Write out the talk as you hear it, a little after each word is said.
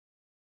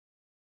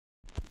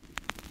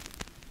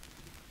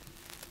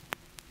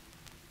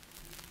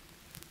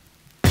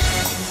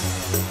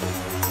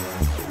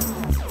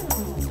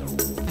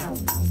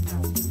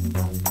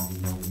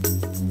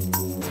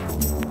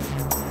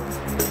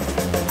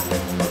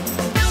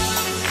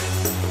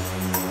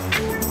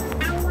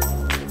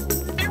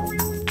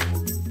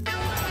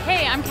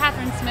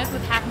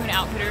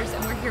Outfitters,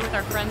 and we're here with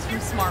our friends from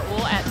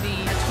Smartwool at the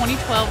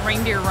 2012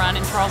 Reindeer Run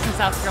in Charleston,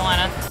 South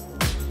Carolina.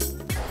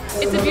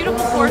 It's a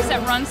beautiful course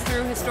that runs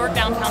through historic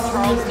downtown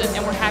Charleston,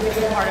 and we're happy to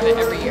be part of it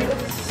every year.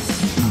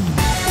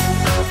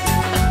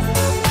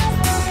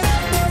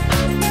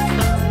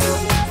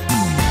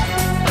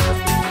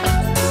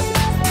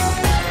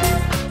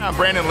 I'm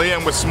Brandon Lee.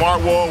 I'm with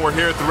Smartwool. We're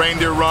here at the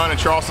Reindeer Run in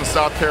Charleston,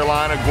 South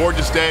Carolina.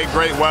 Gorgeous day,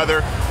 great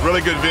weather,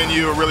 really good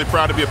venue. We're really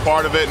proud to be a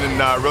part of it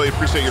and really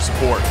appreciate your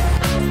support.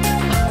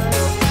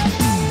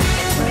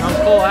 I'm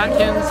Cole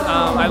Atkins.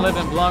 I live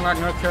in Blowing Rock,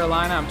 North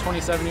Carolina. I'm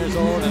 27 years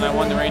old and I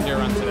won the Reindeer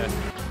Run today.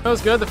 It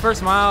was good. The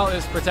first mile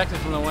is protected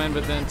from the wind,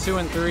 but then 2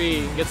 and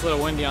 3 gets a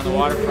little windy on the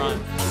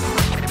waterfront.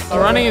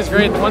 Running is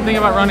great. One thing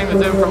about running that's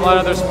different from a lot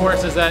of other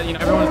sports is that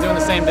everyone's doing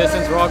the same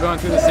distance. We're all going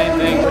through the same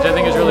thing, which I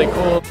think is really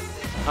cool.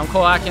 I'm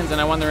Cole Atkins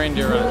and I won the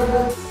Reindeer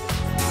Run.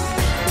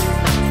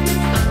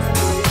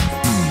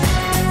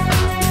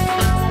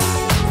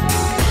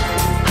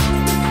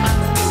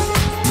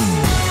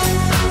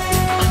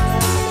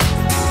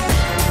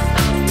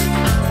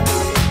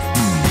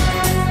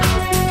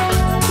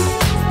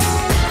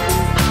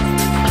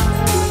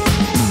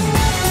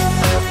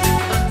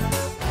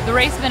 The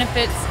race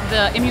benefits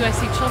the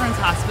MUSC Children's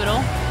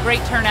Hospital.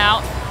 Great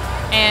turnout,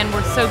 and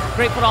we're so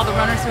grateful to all the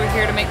runners who are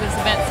here to make this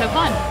event so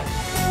fun.